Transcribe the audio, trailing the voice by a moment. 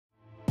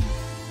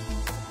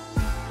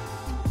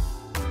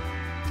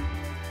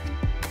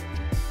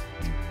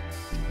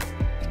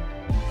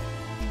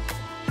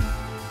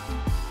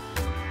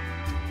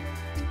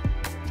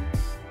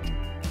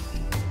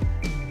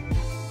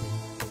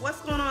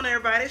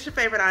everybody, it's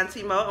your favorite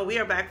Auntie Mo, and we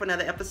are back for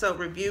another episode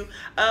review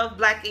of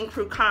Black Ink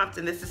Crew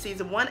Compton. This is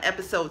season 1,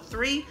 episode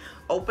 3,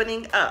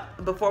 opening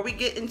up. Before we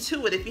get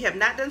into it, if you have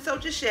not done so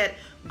just yet,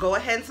 go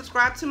ahead and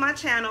subscribe to my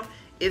channel.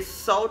 It's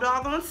so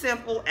doggone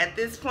simple. At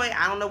this point,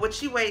 I don't know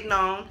what you're waiting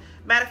on.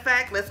 Matter of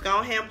fact, let's go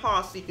ahead and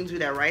pause so you can do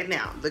that right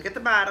now. Look at the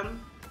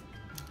bottom,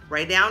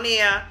 right down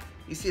there.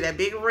 You see that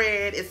big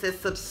red, it says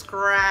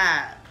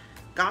subscribe.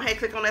 Go ahead and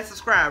click on that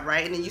subscribe,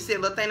 right? And then you see a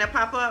little thing that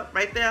pop up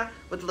right there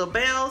with the little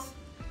bells.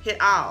 Hit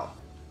all.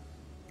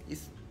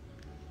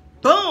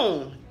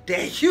 Boom!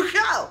 There you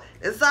go.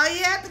 That's all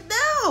you have to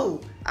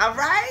do. All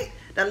right?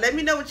 Now let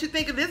me know what you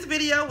think of this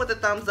video with a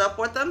thumbs up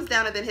or thumbs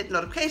down, and then hit the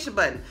notification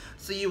button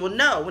so you will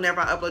know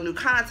whenever I upload new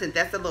content.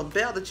 That's the little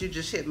bell that you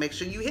just hit. Make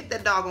sure you hit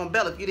that doggone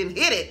bell. If you didn't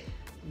hit it,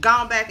 go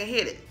on back and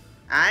hit it.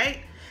 All right?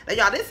 Now,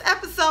 y'all, this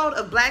episode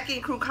of Black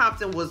Ink Crew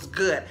Compton was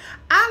good.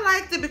 I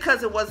liked it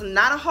because it was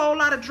not a whole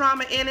lot of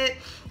drama in it.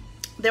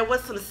 There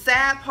was some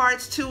sad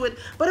parts to it,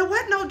 but it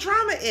wasn't no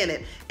drama in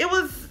it. It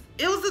was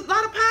a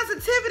lot of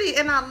positivity,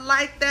 and I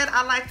like that.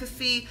 I like to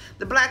see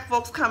the black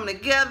folks coming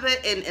together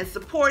and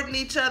supporting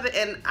each other,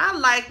 and I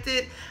liked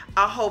it.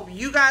 I hope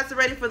you guys are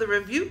ready for the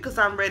review because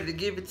I'm ready to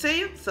give it to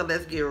you. So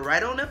let's get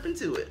right on up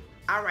into it.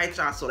 All right,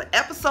 y'all, so the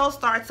episode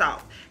starts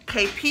off.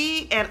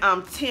 KP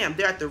and Tim,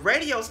 they're at the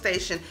radio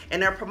station,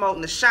 and they're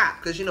promoting the shop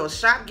because, you know, the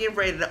shop getting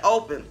ready to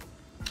open.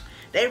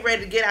 They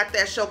ready to get out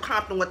there, show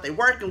Compton what they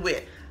working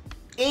with.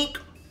 Ink,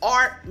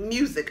 art,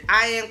 music.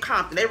 I am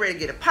Compton. They ready to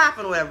get it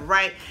popping or whatever,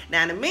 right?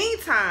 Now, in the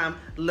meantime,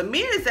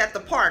 Lemire is at the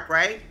park,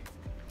 right?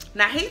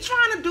 Now, he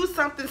trying to do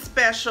something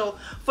special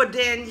for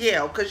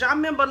Danielle, because y'all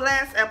remember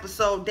last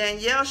episode,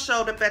 Danielle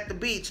showed up at the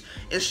beach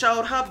and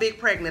showed her big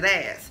pregnant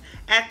ass.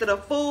 Acted a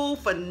fool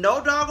for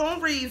no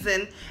doggone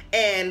reason,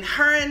 and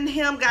her and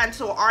him got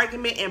into an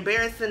argument,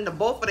 embarrassing the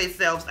both of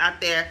themselves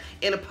out there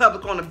in the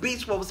public on the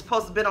beach, what was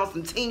supposed to be on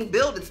some team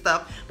building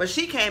stuff, but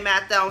she came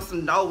out there on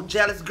some old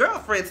jealous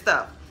girlfriend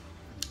stuff.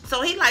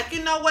 So he like,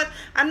 you know what,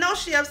 I know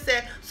she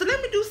upset, so let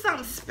me do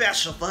something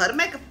special for her to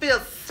make her feel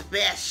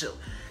special.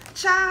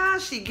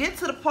 Child, she get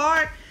to the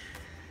park,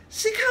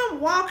 she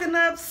come walking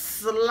up,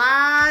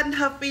 sliding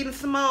her feet in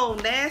some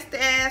old nasty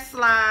ass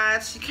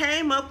slides. She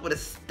came up with a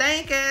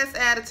stank ass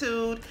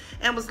attitude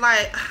and was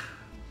like,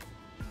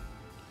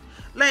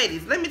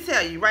 ladies, let me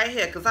tell you right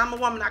here, because I'm a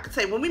woman, I can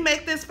tell you, when we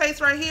make this face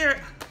right here,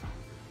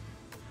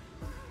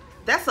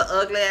 that's an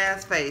ugly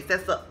ass face.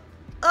 That's an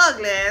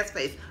ugly ass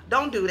face.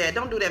 Don't do that.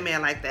 Don't do that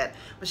man like that.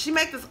 But she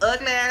make this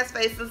ugly ass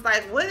face. It's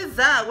like, what is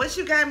up? What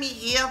you got me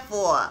here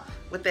for?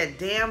 With that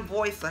damn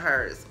voice of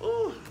hers.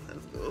 Ooh.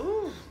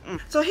 Ooh.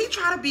 So he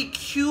try to be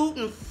cute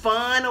and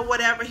fun or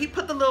whatever. He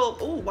put the little,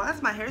 ooh, why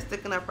is my hair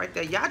sticking up right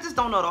there? Y'all just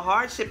don't know the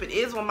hardship it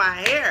is with my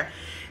hair.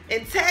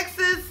 In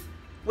Texas,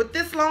 with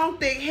this long,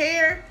 thick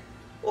hair,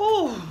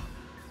 ooh,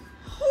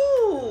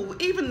 ooh,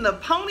 even the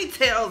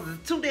ponytails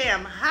is too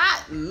damn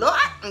hot. Lord,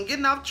 I'm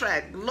getting off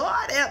track.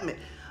 Lord help me.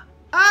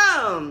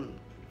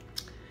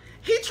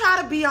 He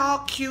tried to be all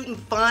cute and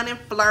fun and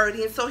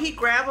flirty, and so he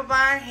grabbed her by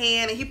her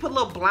hand and he put a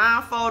little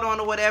blindfold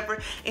on or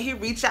whatever, and he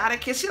reached out and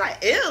kissed. She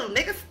like, ew,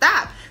 nigga,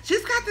 stop.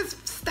 She's got this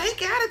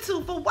stank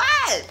attitude for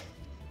what?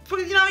 For,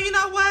 you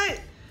know what?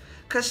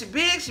 Cause she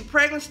big, she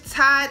pregnant, she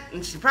tired,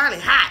 and she probably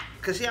hot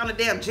cause she on a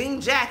damn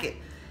jean jacket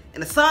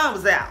and the sun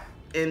was out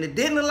and it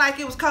didn't look like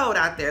it was cold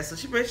out there, so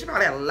she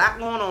probably had a lot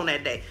going on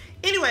that day.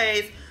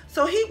 Anyways,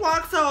 so he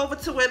walks over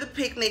to where the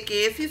picnic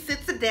is. He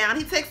sits her down.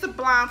 He takes the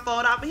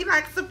blindfold off. And he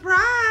like,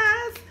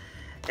 surprise.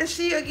 And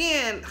she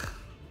again,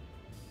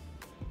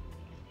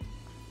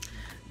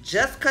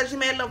 just because you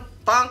made a little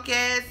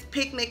funk-ass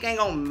picnic ain't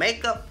going to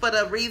make up for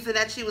the reason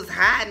that she was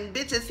hiding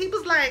bitches. He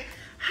was like,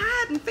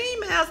 hiding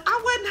females?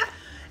 I wasn't,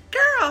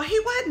 girl, he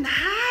wasn't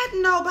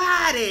hiding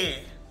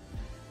nobody.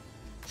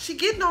 She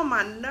getting on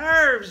my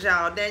nerves,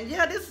 y'all.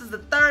 Danielle, this is the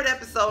 3rd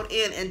episode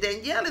in, and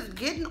Danielle is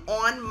getting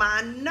on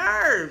my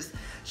nerves.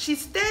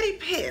 She's steady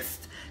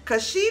pissed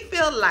because she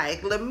feel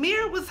like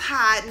Lemire was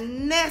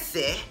hiding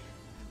Nessie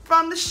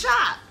from the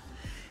shop.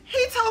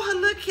 He told her,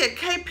 look here,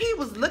 KP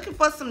was looking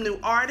for some new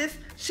artists.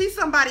 She's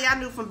somebody I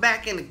knew from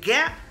back in the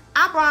Gap.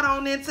 I brought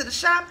on into the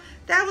shop.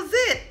 That was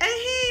it. And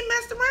he ain't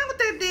messed around with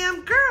that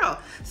damn girl.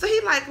 So he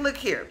like, look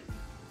here.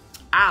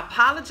 I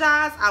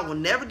apologize. I will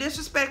never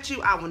disrespect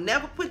you. I will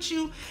never put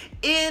you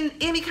in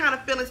any kind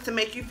of feelings to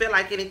make you feel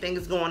like anything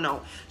is going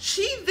on.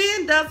 She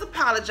then does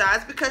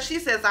apologize because she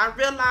says, I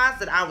realized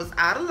that I was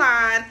out of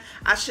line.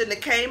 I shouldn't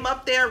have came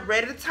up there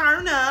ready to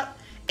turn up.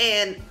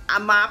 And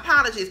my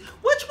apologies,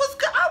 which was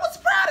good. I was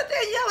proud of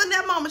Danielle in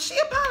that moment. She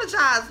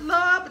apologized,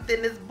 love. But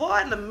then this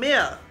boy,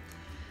 Lemire,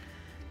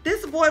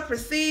 this boy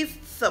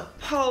proceeds to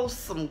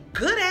post some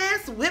good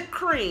ass whipped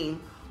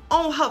cream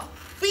on her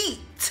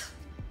feet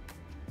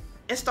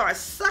and start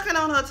sucking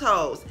on her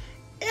toes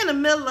in the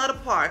middle of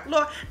the park.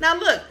 Lord, now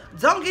look,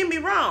 don't get me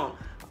wrong.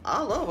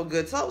 I love a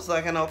good toe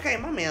sucking, okay?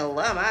 My man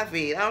love my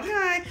feet,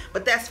 okay?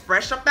 But that's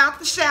fresh up out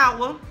the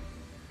shower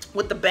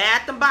with the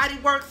Bath and Body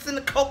Works and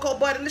the cocoa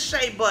butter and the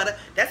shea butter.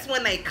 That's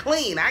when they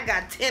clean. I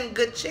got 10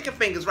 good chicken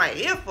fingers right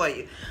here for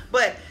you.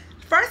 But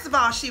First of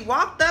all, she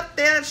walked up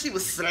there and she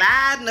was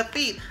sliding her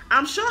feet.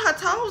 I'm sure her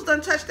toes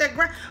done touched that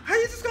ground. How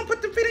you just gonna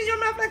put them feet in your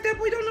mouth like that?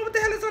 Boy, you don't know what the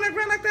hell is on that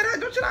ground like that.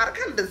 Don't you know all the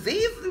kind of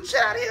diseases and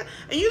shit out here?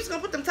 And you just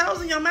gonna put them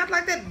toes in your mouth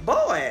like that?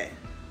 Boy.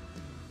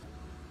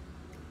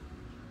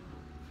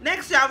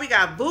 Next, y'all, we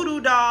got Voodoo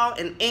Doll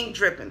and Ink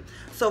Dripping.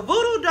 So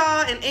Voodoo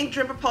Doll and Ink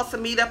Dripping supposed to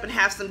meet up and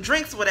have some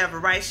drinks or whatever,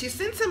 right? She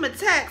sends him a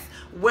text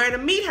where to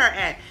meet her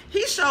at.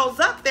 He shows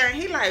up there and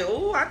he like,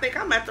 ooh, I think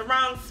I'm at the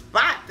wrong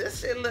spot.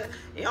 This shit look,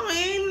 you know,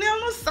 ain't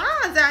no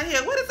signs out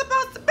here. What is it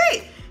supposed to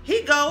be?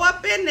 He go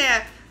up in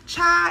there.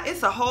 Child,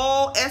 it's a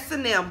whole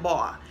S&M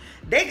bar.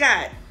 They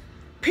got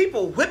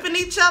people whipping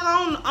each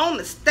other on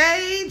the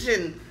stage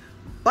and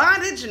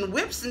bondage and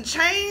whips and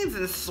chains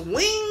and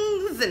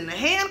swings and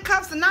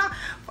handcuffs and all.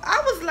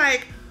 I was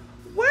like,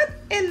 what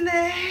in the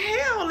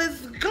hell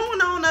is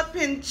going on up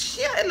in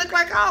here? It looked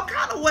like all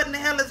kind of what in the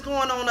hell is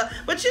going on up.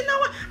 But you know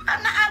what?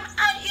 I'm not gonna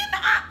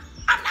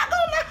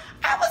lie.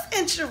 I was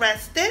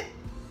interested.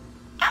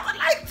 I would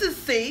like to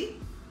see.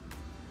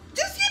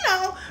 Just, you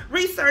know,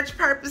 research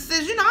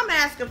purposes. You know, I'm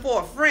asking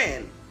for a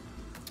friend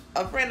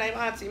named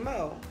Auntie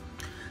Mo.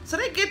 So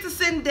they get to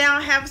sitting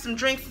down, having some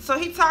drinks. So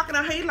he talking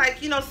to her. He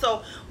like, you know,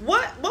 so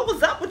what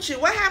was up with you?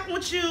 What happened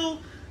with you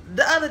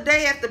the other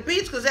day at the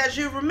beach? Because as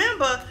you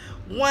remember,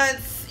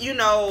 once, you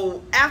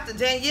know, after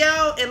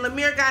Danielle and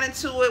Lemire got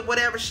into it,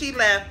 whatever, she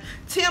left,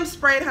 Tim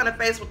sprayed her in the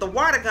face with the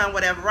water gun,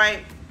 whatever,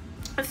 right?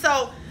 And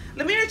so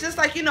Lemire's just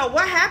like, you know,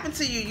 what happened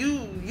to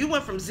you? You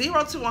went from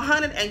 0 to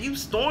 100 and you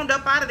stormed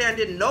up out of there and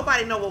didn't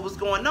nobody know what was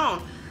going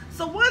on.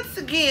 So once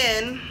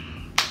again,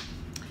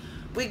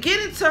 we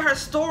get into her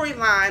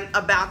storyline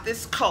about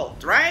this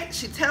cult, right?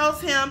 She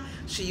tells him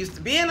she used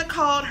to be in a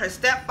cult. Her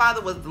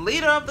stepfather was the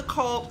leader of the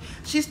cult.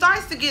 She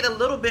starts to get a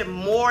little bit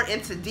more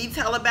into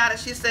detail about it.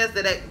 She says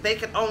that they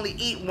could only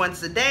eat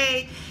once a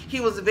day.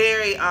 He was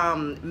very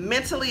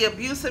mentally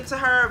abusive to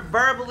her,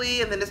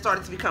 verbally, and then it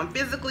started to become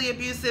physically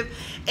abusive.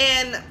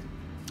 And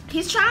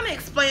he's trying to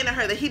explain to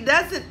her that he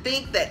doesn't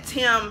think that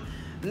Tim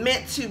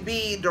meant to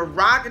be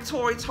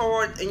derogatory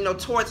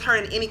towards her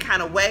in any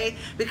kind of way,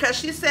 because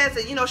she says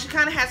that, you know, she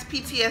kind of has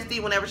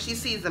PTSD whenever she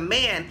sees a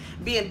man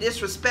being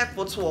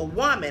disrespectful to a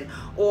woman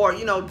or,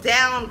 you know,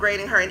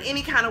 downgrading her in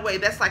any kind of way.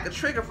 That's like a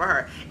trigger for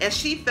her, and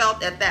she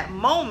felt at that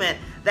moment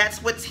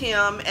that's what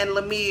Tim and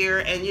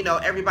Lemire and, you know,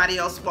 everybody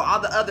else, well, all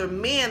the other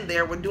men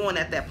there were doing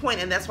at that point,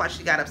 and that's why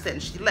she got upset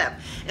and she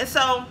left. And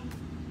so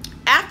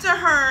after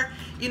her,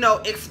 you know,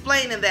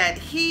 explaining that,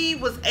 he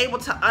was able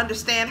to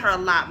understand her a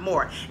lot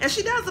more. And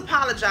she does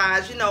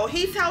apologize. You know,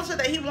 he tells her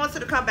that he wants her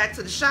to come back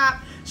to the shop.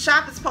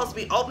 Shop is supposed to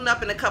be open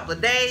up in a couple of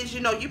days.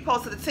 You know, you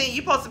supposed to the team.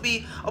 You supposed to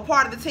be a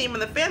part of the team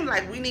and the family.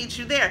 Like, we need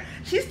you there.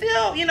 She's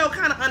still, you know,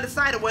 kind of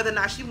undecided whether or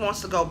not she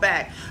wants to go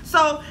back.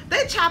 So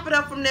they chop it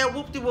up from there,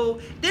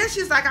 whoop-de-woo. Then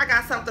she's like, I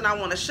got something I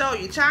want to show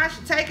you. Child,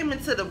 she take him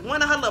into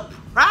one of her little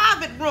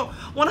private room,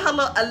 one of her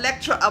little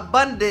Electra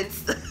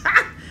Abundance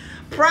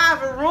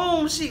private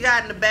room she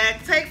got in the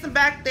back, takes him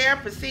back there,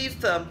 proceeds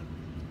to,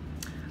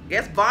 I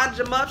guess, bond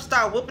him up,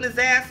 start whooping his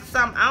ass or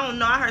something. I don't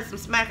know. I heard some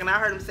smacking. I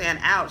heard him saying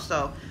ouch.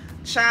 So,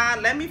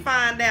 child, let me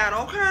find out,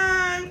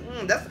 okay?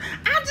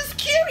 I'm just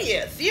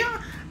curious, you know.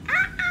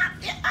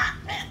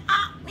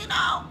 You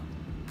know,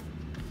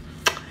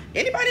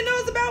 anybody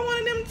knows about one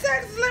of them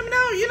texts, let me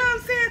know. You know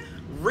what I'm saying?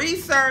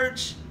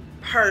 Research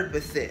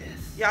purposes.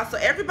 Y'all, so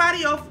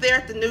everybody over there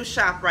at the new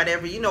shop,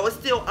 right, you know, it's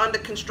still under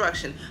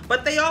construction,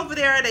 but they over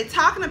there, they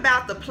talking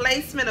about the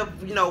placement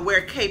of, you know,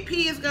 where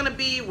KP is going to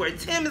be, where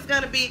Tim is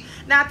going to be.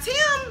 Now,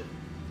 Tim,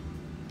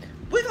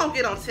 we're going to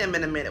get on Tim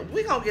in a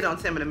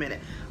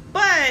minute.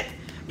 But,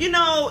 you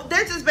know,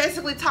 they're just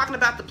basically talking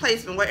about the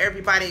placement where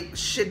everybody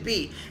should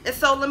be. And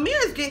so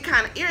Lemire is getting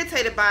kind of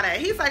irritated by that.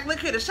 He's like, look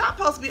here, the shop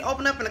supposed to be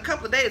open up in a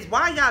couple of days.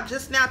 Why y'all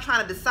just now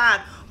trying to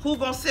decide who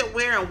gonna sit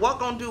where and what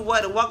gonna do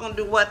what and what gonna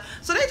do what?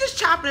 So they just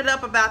chopping it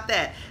up about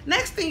that.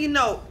 Next thing you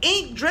know,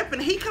 Ink Dripping,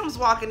 he comes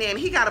walking in.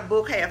 He got a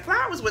bouquet of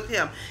flowers with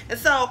him. And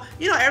so,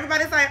 you know,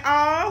 everybody's like,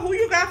 oh, who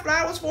you got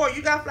flowers for?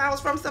 You got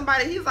flowers from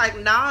somebody? He's like,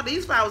 nah,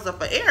 these flowers are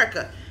for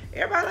Erica.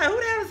 Everybody like, who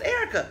the hell is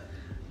Erica?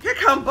 Here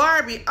come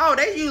Barbie. Oh,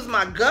 they use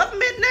my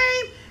government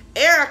name?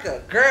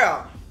 Erica,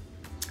 girl.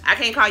 I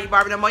can't call you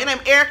Barbie no more. Your name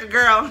Erica,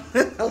 girl.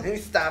 Let me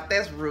stop.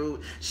 That's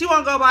rude. She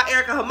won't go by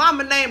Erica. Her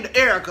mama named her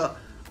Erica.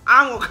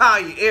 I'm gonna call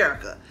you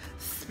Erica.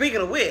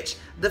 Speaking of which,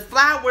 the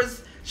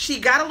flowers, she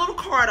got a little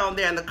card on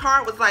there, and the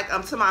card was like,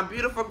 to my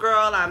beautiful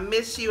girl, I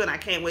miss you and I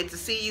can't wait to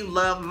see you,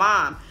 love,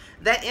 Mom.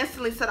 That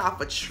instantly set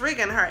off a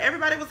trigger in her.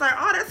 Everybody was like,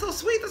 oh, that's so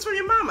sweet, that's from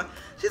your mama.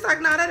 She's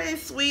like, no, that ain't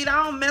sweet.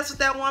 I don't mess with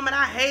that woman.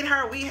 I hate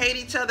her. We hate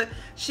each other.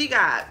 She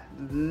got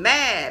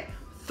mad,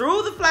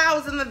 threw the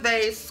flowers in the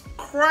vase,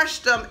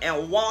 crushed them,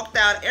 and walked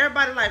out.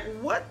 Everybody like,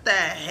 what the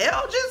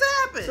hell just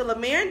happened? So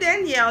Lemire and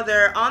Danielle,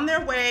 they're on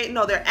their way.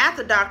 No, they're at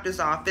the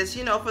doctor's office,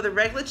 you know, for the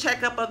regular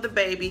checkup of the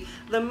baby.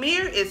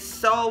 Lemire is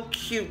so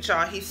cute,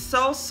 y'all. He's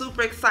so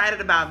super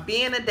excited about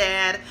being a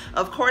dad.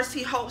 Of course,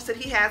 he hopes that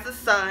he has a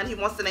son. He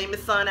wants to name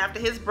his son after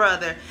his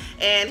brother.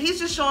 And he's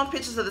just showing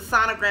pictures of the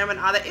sonogram and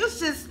all that. It's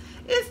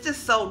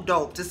just so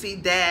dope to see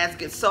dads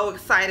get so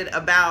excited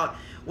about,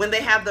 when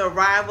they have the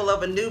arrival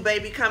of a new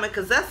baby coming,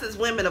 because us as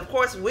women, of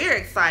course, we're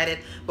excited,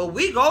 but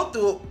we go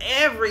through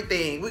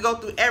everything. We go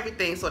through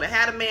everything. So to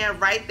have a man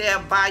right there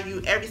by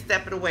you every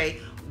step of the way,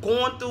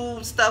 going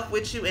through stuff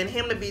with you, and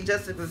him to be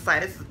just as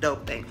excited, it's a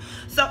dope thing.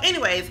 So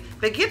anyways,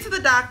 they get to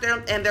the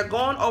doctor and they're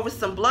going over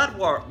some blood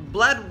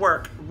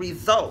work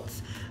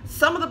results.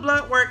 Some of the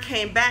blood work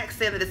came back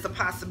saying that it's a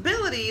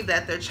possibility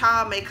that their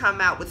child may come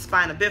out with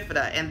spina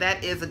bifida, and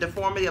that is a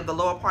deformity of the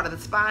lower part of the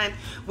spine,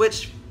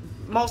 which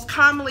most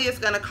commonly is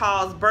going to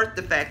cause birth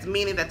defects,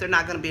 meaning that they're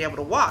not going to be able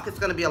to walk. It's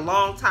going to be a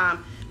long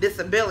time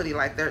disability.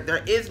 Like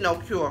there is no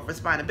cure for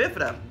spina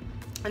bifida.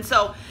 And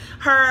so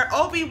her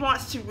OB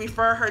wants to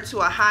refer her to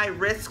a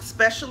high-risk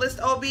specialist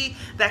OB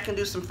that can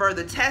do some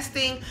further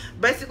testing.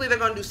 Basically, they're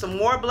going to do some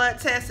more blood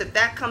tests. If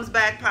that comes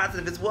back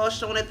positive as well,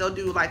 showing it, they'll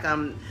do like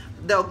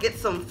they'll get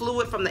some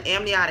fluid from the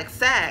amniotic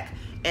sac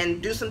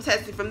and do some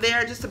testing from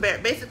there, just to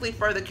basically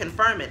further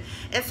confirm it.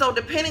 And so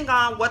depending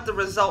on what the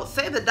results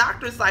say, the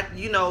doctor's like,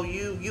 you know,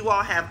 you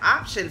all have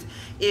options.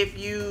 If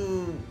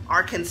you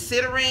are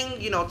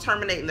considering, you know,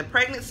 terminating the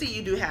pregnancy,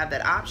 you do have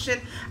that option.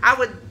 I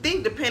would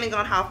think, depending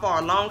on how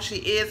far along she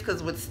is,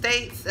 because with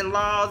states and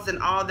laws and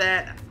all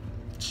that,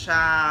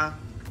 child,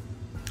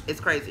 it's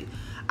crazy.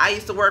 I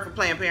used to work for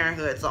Planned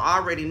Parenthood, so I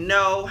already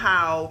know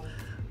how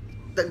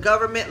the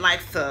government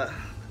likes to,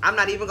 I'm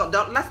not even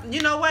gonna,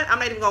 you know what? I'm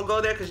not even gonna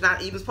go there because you're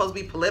not even supposed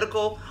to be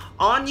political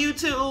on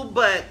YouTube,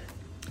 but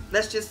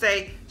let's just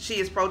say she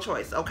is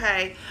pro-choice,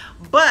 okay?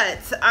 But,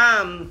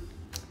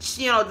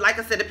 you know, like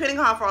I said, depending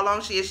on how far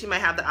along she is, she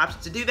might have the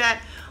option to do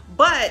that.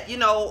 But, you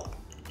know,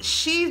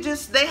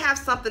 they have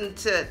something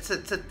to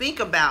think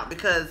about,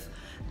 because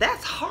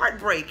that's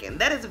heartbreaking.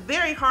 That is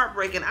very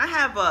heartbreaking. I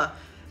have a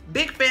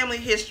big family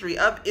history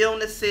of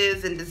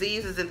illnesses and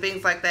diseases and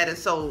things like that, and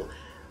so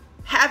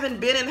having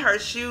been in her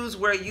shoes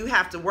where you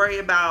have to worry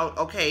about,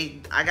 okay,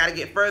 I got to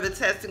get further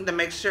testing to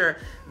make sure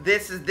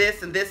this is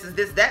this and this is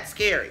this, that's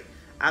scary.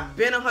 I've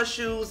been in her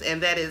shoes,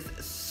 and that is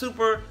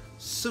super,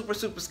 super,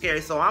 super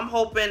scary. So I'm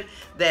hoping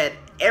that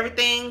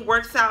everything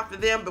works out for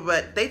them,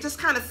 but they just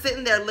kind of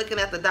sitting there looking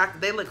at the doctor.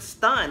 They look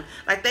stunned,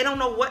 like they don't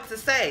know what to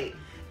say.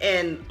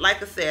 And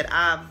like I said,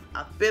 I've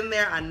been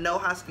there. I know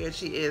how scared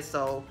she is.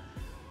 So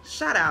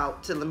shout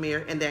out to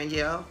Lemire and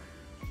Danielle.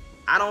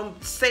 I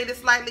don't say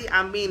this lightly,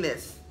 I mean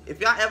this. If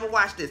y'all ever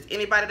watch this,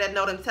 anybody that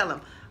know them, tell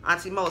them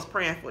Auntie Mo is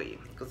praying for you,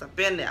 because I've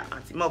been there.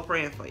 Auntie Mo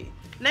praying for you.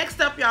 Next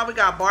up, y'all, we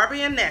got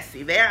Barbie and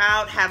Nessie. They're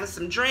out having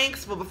some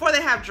drinks. But before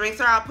they have drinks,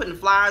 they're out putting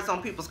flyers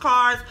on people's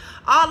cars,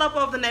 all up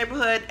over the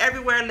neighborhood,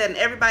 everywhere, letting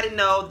everybody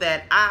know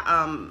that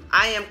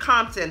I Am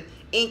Compton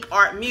Inc.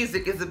 Art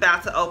Music is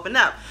about to open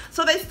up.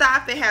 So they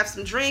stop, they have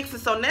some drinks,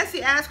 and so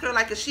Nessie asked her,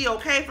 like, is she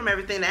okay from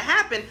everything that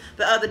happened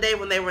the other day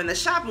when they were in the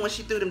shop, and when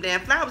she threw them damn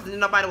flowers and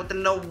nobody would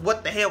know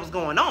what the hell was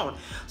going on.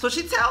 So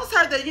she tells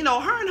her that, you know,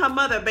 her and her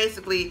mother are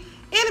basically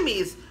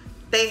enemies.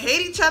 They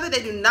hate each other.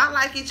 They do not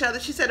like each other.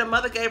 She said her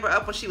mother gave her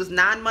up when she was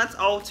 9 months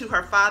old to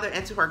her father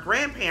and to her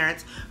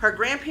grandparents. Her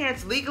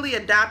grandparents legally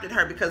adopted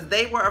her because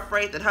they were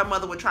afraid that her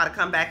mother would try to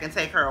come back and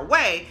take her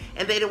away,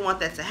 and they didn't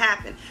want that to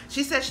happen.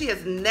 She said she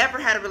has never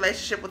had a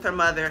relationship with her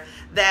mother,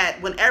 that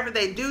whenever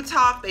they do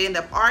talk, they end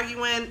up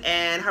arguing,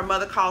 and her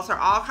mother calls her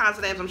all kinds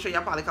of names. I'm sure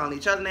y'all probably calling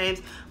each other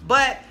names,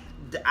 but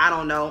I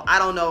don't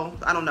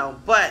know.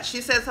 But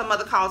she says her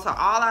mother calls her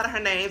all out of her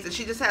names, and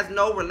she just has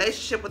no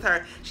relationship with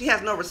her. She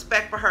has no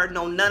respect for her,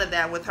 none of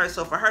that with her.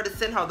 So for her to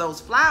send her those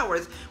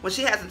flowers when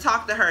she hasn't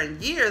talked to her in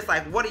years,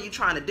 like, what are you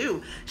trying to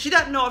do? She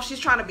doesn't know if she's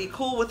trying to be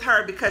cool with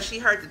her because she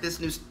heard that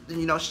this new,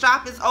 you know,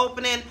 shop is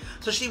opening,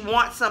 so she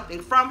wants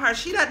something from her.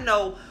 She doesn't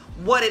know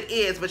what it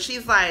is, but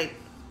she's like,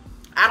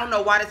 I don't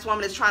know why this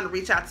woman is trying to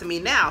reach out to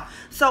me now.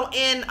 So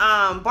in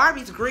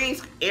Barbie's green,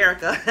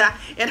 Erica,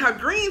 in her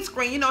green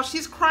screen, you know,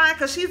 she's crying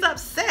because she's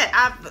upset.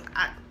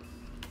 I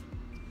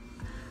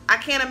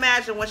can't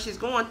imagine what she's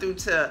going through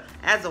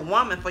as a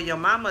woman, for your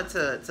mama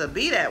to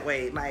be that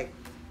way. Like,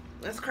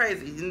 that's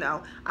crazy, you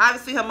know.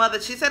 Obviously her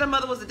mother, she said her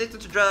mother was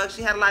addicted to drugs.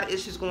 She had a lot of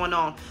issues going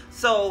on.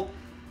 So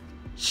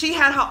she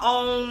had her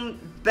own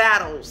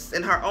battles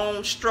and her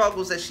own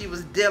struggles that she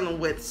was dealing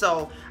with.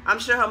 So I'm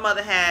sure her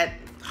mother had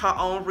her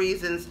own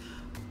reasons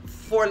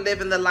for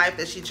living the life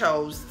that she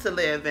chose to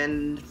live,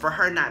 and for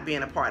her not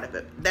being a part of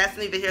it. That's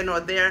neither here nor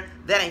there.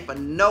 That ain't for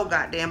no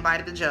goddamn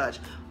body to judge.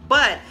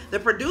 But the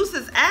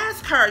producers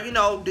asked her, you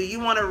know, do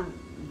you want to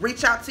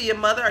reach out to your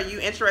mother? Are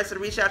you interested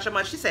to reach out to your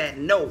mother? She said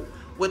no,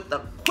 with the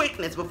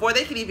quickness, before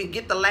they could even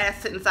get the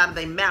last sentence out of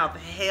their mouth.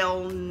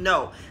 Hell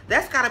no.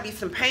 That's got to be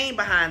some pain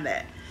behind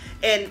that.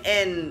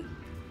 And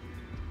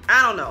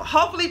I don't know.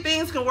 Hopefully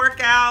things can work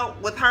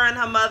out with her and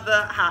her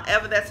mother,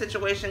 however that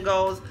situation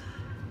goes.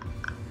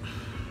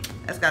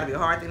 That's got to be a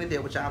hard thing to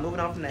deal with, y'all. Moving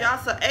on from that. Y'all,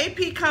 so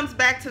AP comes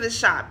back to the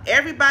shop.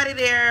 Everybody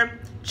there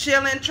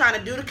chilling, trying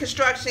to do the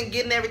construction,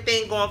 getting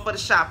everything going for the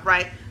shop,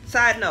 right?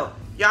 Side note,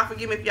 y'all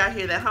forgive me if y'all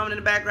hear that humming in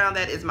the background.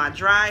 That is my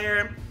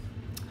dryer.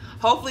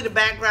 Hopefully the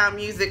background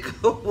music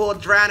will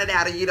drown it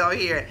out and you don't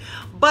hear it.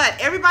 But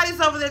everybody's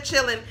over there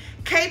chilling.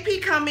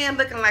 KP come in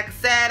looking like a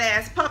sad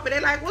ass puppy.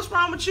 They're like, what's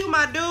wrong with you,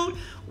 my dude?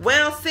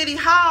 Well, City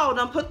Hall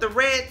done put the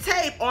red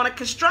tape on a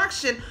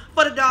construction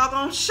for the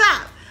doggone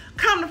shop.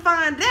 Come to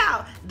find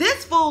out,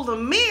 this fool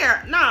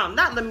Lemire, no,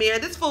 not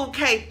Lemire, this fool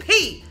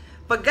KP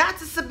forgot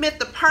to submit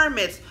the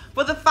permits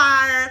for the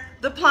fire,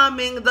 the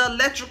plumbing, the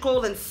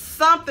electrical, and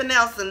something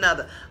else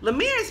another.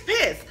 Lemire's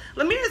pissed.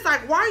 Lemire's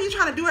like, why are you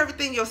trying to do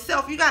everything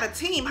yourself? You got a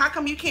team. How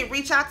come you can't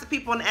reach out to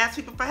people and ask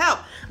people for help?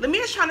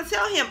 Lemire's trying to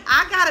tell him,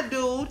 I got a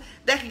dude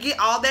that can get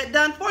all that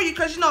done for you.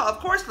 Because, you know, of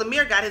course,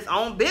 Lemire got his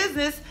own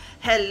business.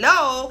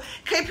 Hello.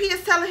 KP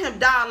is telling him,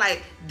 dog,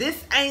 like,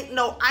 this ain't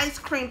no ice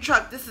cream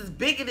truck. This is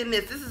bigger than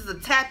this. This is a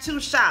tattoo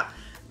shop.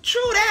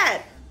 True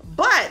that.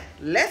 But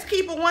let's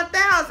keep it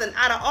 1,000.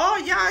 Out of all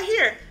y'all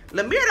here,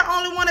 Lemire the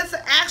only one that's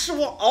an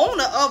actual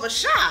owner of a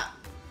shop.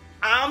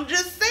 I'm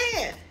just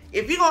saying,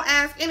 if you're going to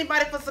ask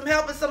anybody for some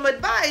help and some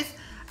advice,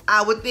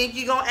 I would think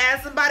you're going to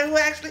ask somebody who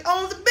actually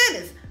owns a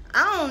business.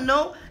 I don't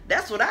know.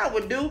 That's what I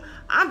would do.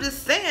 I'm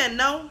just saying,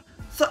 no.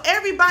 So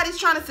everybody's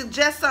trying to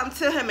suggest something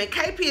to him, and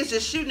KP is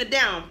just shooting it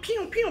down.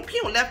 Pew, pew,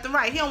 pew, left and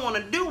right. He don't want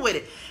to do with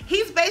it.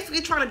 He's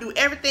basically trying to do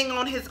everything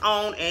on his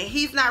own, and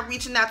he's not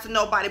reaching out to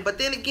nobody. But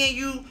then again,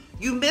 you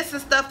missing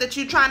stuff that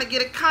you trying to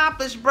get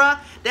accomplished, bruh.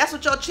 That's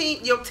what your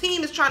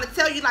team is trying to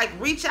tell you, like,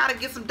 reach out and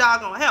get some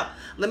doggone help.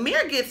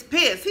 Lemire gets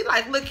pissed. He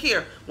like, look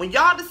here, when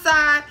y'all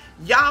decide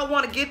y'all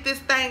want to get this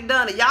thing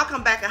done, and y'all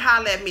come back and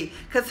holler at me,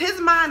 because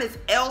his mind is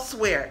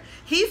elsewhere.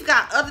 He's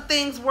got other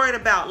things worried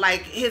about,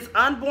 like his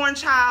unborn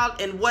child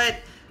and what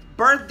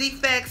birth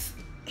defects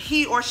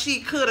he or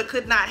she could or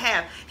could not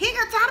have. He ain't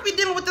got time to be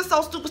dealing with this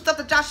old stupid stuff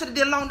that y'all should have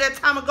did a long that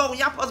time ago when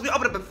y'all supposed to be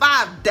open up in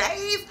 5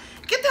 days.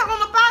 Get the hell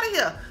on up out of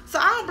here. So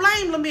I don't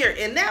blame Lemire.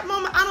 In that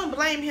moment, I don't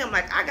blame him.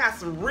 Like, I got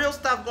some real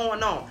stuff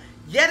going on.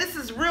 Yeah, this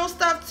is real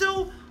stuff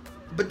too,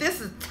 but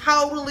this is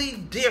totally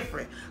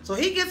different. So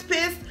he gets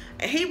pissed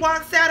and he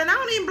walks out, and I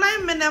don't even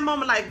blame him in that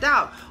moment. Like,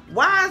 dog,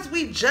 why is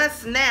we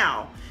just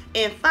now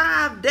in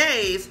 5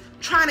 days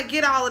trying to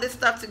get all of this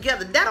stuff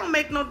together? That don't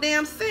make no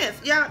damn sense.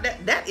 Y'all,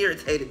 that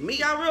irritated me.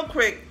 Y'all, real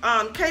quick,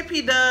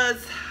 KP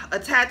does a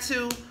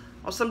tattoo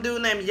on some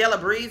dude named Yellow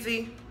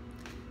Breezy.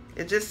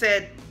 It just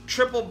said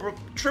triple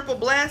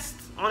blessed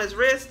on his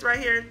wrist right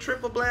here.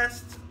 Triple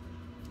blessed.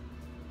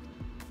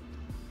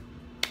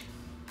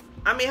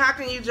 I mean, how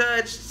can you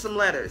judge some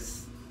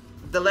letters?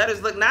 The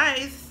letters look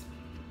nice.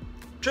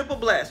 Triple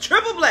blessed.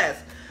 Triple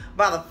blessed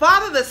by the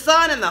Father, the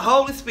Son, and the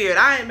Holy Spirit.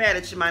 I ain't mad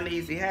at you, my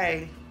Neezy.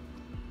 Hey.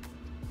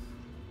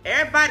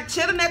 Everybody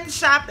chilling at the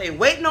shop. They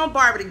waiting on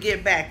Barbie to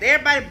get back.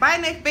 Everybody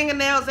biting their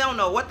fingernails. They don't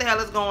know what the hell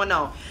is going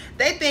on.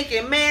 They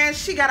thinking, man,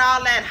 she got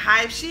all that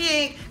hype. She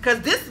ain't,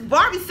 because this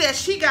Barbie says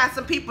she got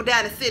some people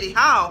down at City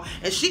Hall,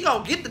 and she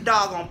gonna get the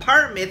doggone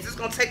permits. It's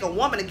gonna take a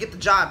woman to get the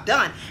job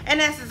done. And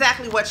that's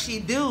exactly what she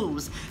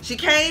does. She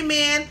came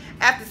in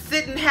after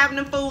sitting, having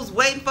them fools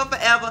waiting for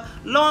forever.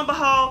 Lo and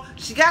behold,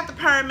 she got the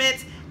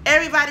permits.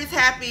 Everybody's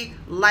happy.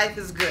 Life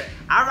is good.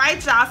 All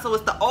right, y'all. So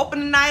it's the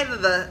opening night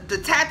of the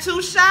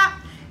tattoo shop,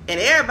 and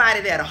everybody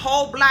there. The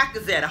whole block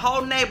is there. The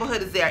whole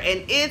neighborhood is there,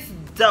 and it's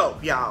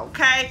dope, y'all.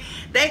 Okay,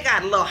 they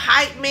got a little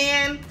hype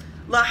man,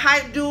 little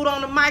hype dude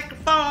on the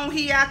microphone.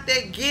 He out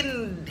there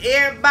getting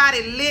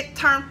everybody lit,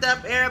 turned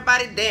up,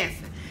 everybody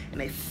dancing,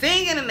 and they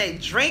singing and they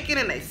drinking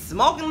and they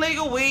smoking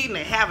legal weed and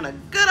they having a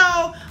good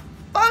old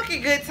funky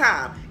good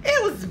time.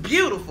 It was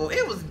beautiful.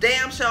 It was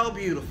damn sure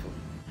beautiful.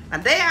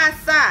 And they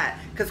outside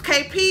because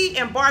KP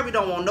and Barbie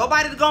don't want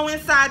nobody to go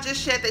inside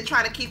just yet. They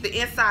trying to keep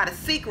the inside a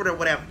secret or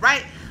whatever,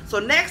 right? So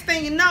next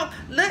thing you know,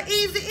 little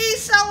Eazy-E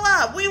show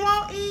up. We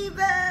want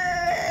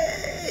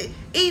Eazy.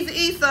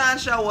 Eazy-E son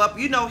show up.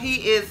 You know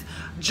he is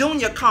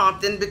Junior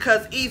Compton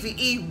because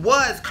Eazy-E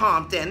was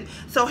Compton.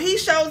 So he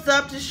shows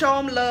up to show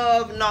him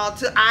love and all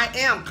to I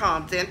Am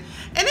Compton.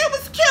 And it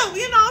was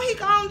cute. You know, he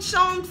gonna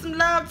show him some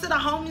love to the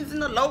homies and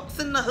the lokes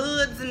and the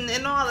hoods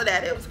and all of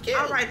that. It was cute.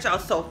 All right, y'all.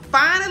 So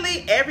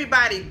finally,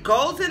 everybody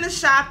goes in the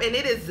shop and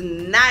it is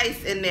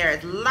nice in there.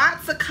 It's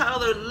lots of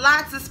color,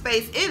 lots of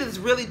space. It is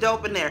really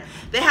dope in there.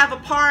 They have a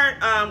part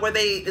where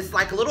it's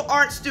like a little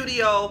art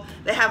studio.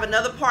 They have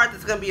another part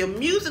that's gonna be a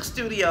music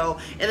studio.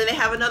 And then they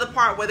have another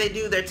part where they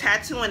do their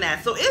tattooing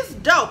at. So it's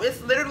dope.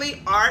 It's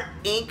literally art,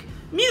 ink,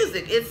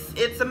 music.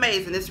 It's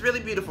amazing. It's really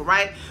beautiful,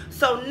 right?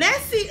 So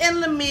Nessie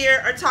and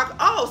Lemire are talking.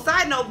 Oh,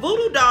 side note,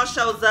 Voodoo Doll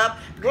shows up.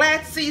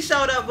 Glad to see you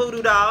showed up,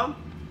 Voodoo Doll.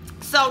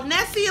 So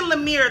Nessie and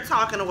Lemire are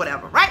talking or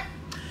whatever, right?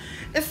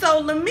 And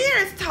so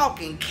Lemire is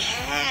talking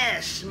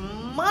cash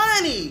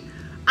money.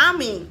 I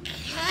mean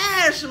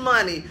cash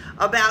money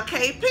about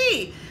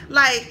KP.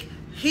 Like,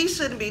 he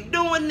shouldn't be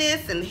doing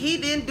this, and he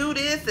didn't do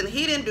this, and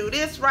he didn't do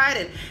this right,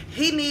 and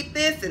he need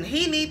this, and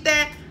he need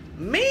that.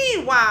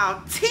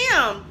 Meanwhile,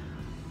 Tim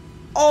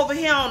over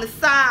here on the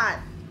side,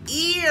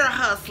 ear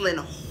hustling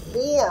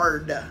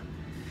hard.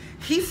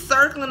 He's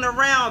circling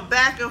around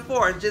back and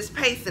forth, just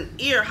pacing,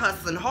 ear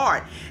hustling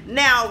hard.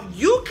 Now,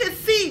 you could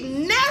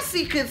see,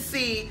 Nessie could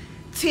see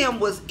Tim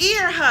was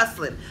ear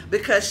hustling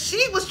because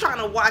she was trying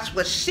to watch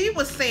what she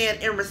was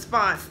saying in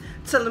response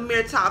to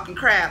Lemire talking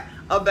crap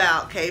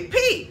about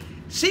KP.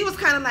 She was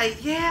kind of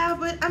like, yeah,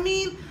 but I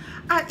mean,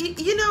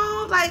 you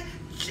know, like,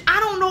 I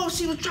don't know if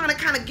she was trying to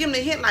kind of give him the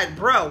hint like,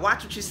 bro,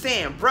 watch what you're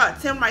saying. Bruh,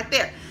 Tim right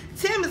there.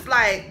 Tim is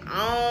like,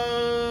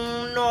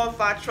 I don't know if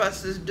I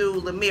trust this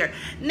dude, Lemire.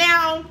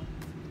 Now,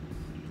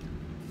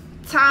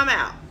 time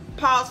out.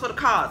 Pause for the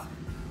cause.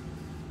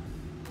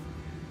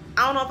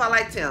 I don't know if I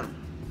like Tim.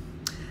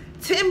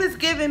 Tim is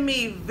giving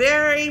me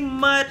very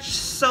much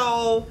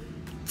so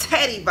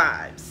Teddy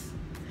vibes.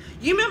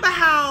 You remember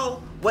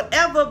how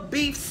whatever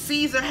beef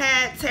Caesar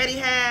had, Teddy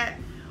had?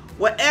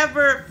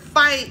 Whatever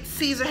fight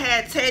Caesar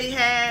had, Teddy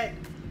had?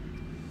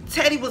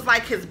 Teddy was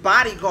like his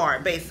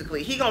bodyguard,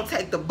 basically. He gonna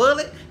take the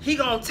bullet. He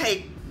gonna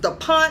take the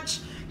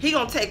punch. He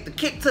gonna take the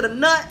kick to the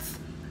nuts,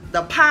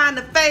 the pie in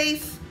the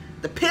face,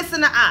 the piss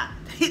in the eye.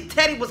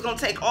 Teddy was gonna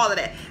take all of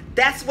that.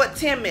 That's what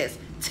Tim is.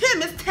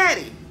 Tim is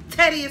Teddy.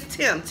 Teddy is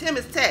Tim. Tim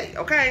is Teddy,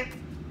 okay?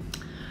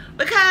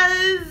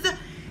 Because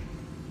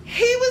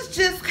he was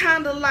just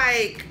kind of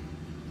like,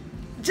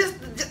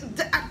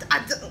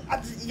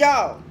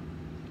 yo.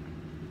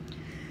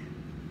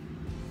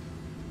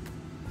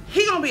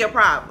 He gonna be a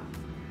problem.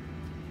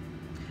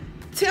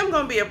 Tim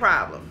gonna be a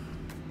problem.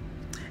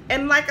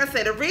 And like I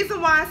said, the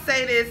reason why I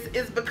say this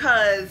is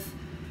because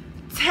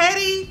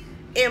Teddy,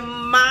 in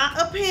my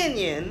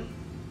opinion,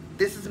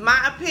 this is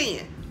my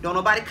opinion. Don't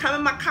nobody come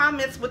in my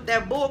comments with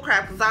that bull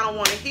crap because I don't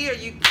want to hear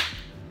you.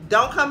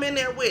 Don't come in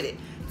there with it.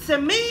 To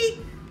me,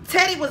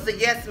 Teddy was a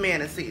yes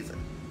man of Caesar.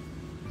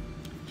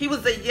 He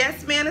was a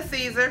yes man of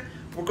Caesar,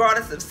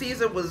 regardless if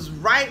Caesar was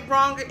right,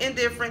 wrong, or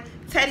indifferent.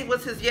 Teddy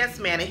was his yes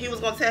man, and he was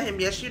going to tell him,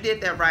 yes, you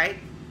did that right.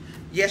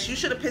 Yes, you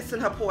should have pissed in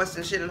her porch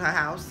and shit in her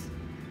house.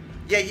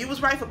 Yeah, you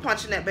was right for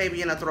punching that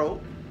baby in her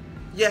throat.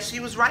 Yes,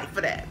 you was right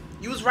for that.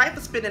 You was right for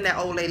spitting that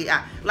old lady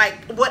out. Like,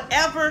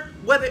 whatever,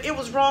 whether it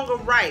was wrong or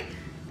right,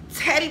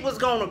 Teddy was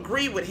going to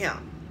agree with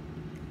him.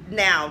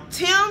 Now,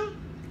 Tim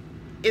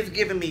is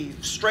giving me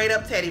straight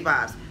up Teddy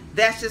vibes.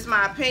 That's just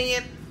my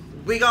opinion.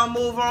 We going to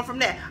move on from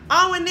that.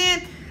 Oh, and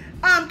then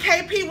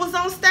KP was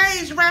on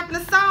stage rapping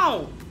a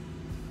song.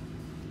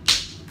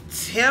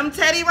 Tim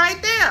Teddy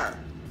right there.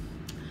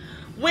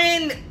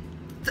 When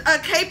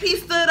KP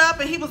stood up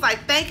and he was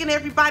like thanking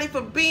everybody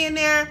for being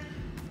there,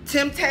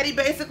 Tim Teddy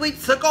basically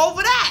took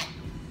over that.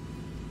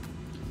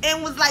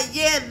 And was like,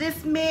 yeah,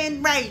 this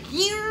man right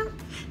here,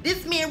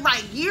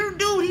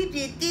 dude, he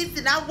did this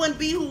and I wouldn't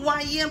be who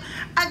I am.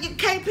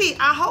 KP,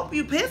 I hope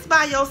you pissed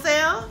by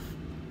yourself.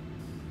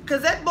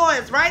 Because that boy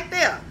is right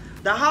there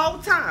the whole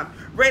time,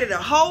 ready to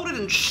hold it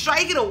and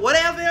shake it or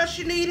whatever else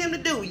you need him to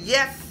do.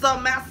 Yes, sir,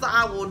 master,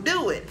 I will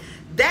do it.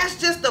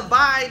 That's just the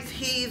vibes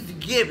he's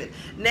giving.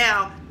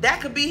 Now,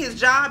 that could be his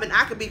job and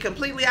I could be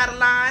completely out of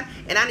line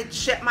and I need to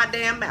shut my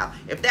damn mouth.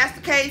 If that's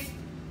the case.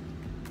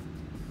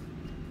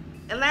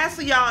 And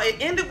lastly, y'all, it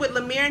ended with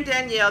Lemire and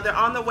Danielle. They're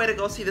on their way to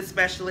go see the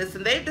specialist,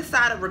 and they've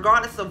decided,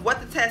 regardless of what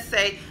the tests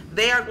say,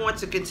 they are going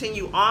to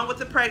continue on with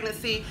the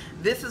pregnancy.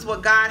 This is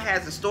what God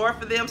has in store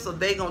for them, so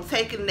they're going to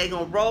take it and they're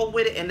going to roll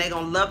with it, and they're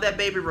going to love that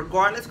baby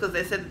regardless, because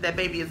they said that that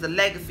baby is a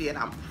legacy, and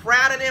I'm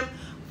proud of them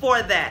for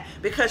that,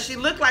 because she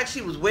looked like she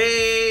was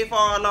way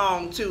far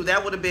along, too.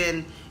 That would have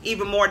been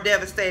even more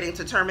devastating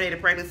to terminate a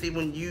pregnancy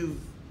when you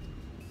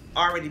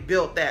already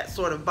built that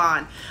sort of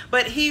bond.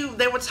 But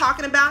they were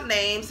talking about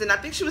names, and I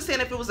think she was saying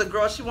if it was a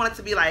girl, she wanted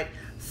to be like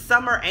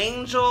Summer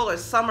Angel or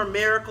Summer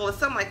Miracle or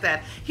something like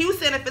that. He was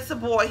saying if it's a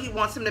boy, he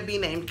wants him to be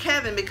named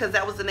Kevin because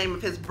that was the name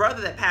of his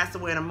brother that passed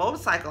away in a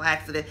motorcycle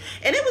accident.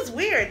 And it was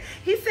weird.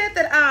 He said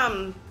that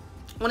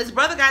when his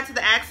brother got into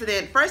the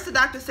accident, first the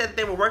doctor said that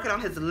they were working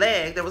on his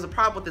leg. There was a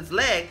problem with his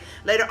leg.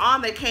 Later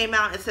on, they came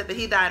out and said that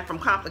he died from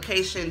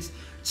complications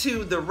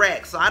to the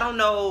wreck. So I don't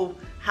know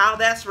how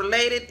that's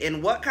related,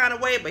 in what kind of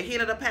way, but he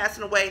ended up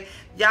passing away.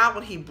 Y'all,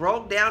 when he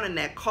broke down in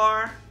that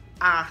car,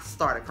 I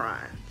started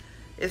crying.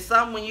 It's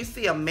something when you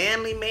see a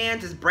manly man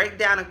just break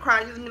down and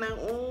cry, you just be like,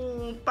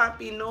 oh,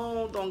 papi,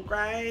 no, don't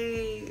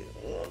cry.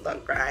 Oh,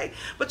 don't cry.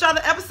 But y'all,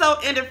 the episode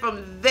ended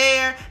from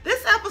there.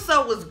 This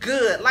episode was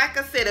good. Like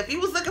I said, if you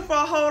was looking for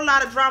a whole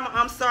lot of drama,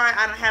 I'm sorry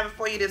I don't have it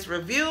for you this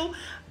review.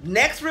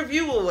 Next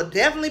review will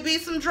definitely be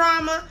some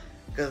drama,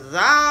 because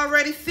I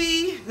already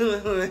see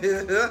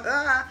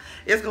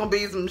it's going to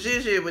be some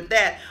shit with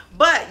that.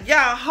 But,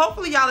 y'all,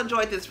 hopefully y'all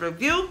enjoyed this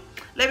review.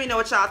 Let me know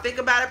what y'all think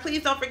about it.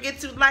 Please don't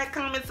forget to like,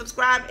 comment,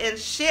 subscribe, and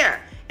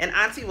share. And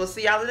Auntie will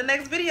see y'all in the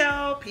next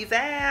video. Peace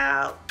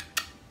out.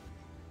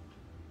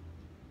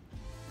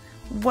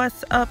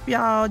 What's up,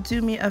 y'all?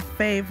 Do me a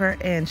favor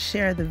and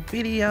share the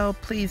video.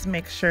 Please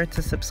make sure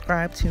to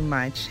subscribe to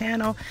my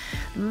channel.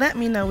 Let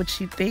me know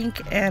what you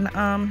think, and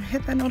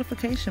hit that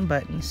notification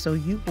button so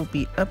you will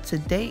be up to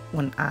date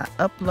when I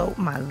upload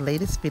my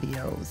latest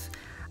videos.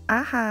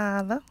 I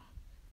holla.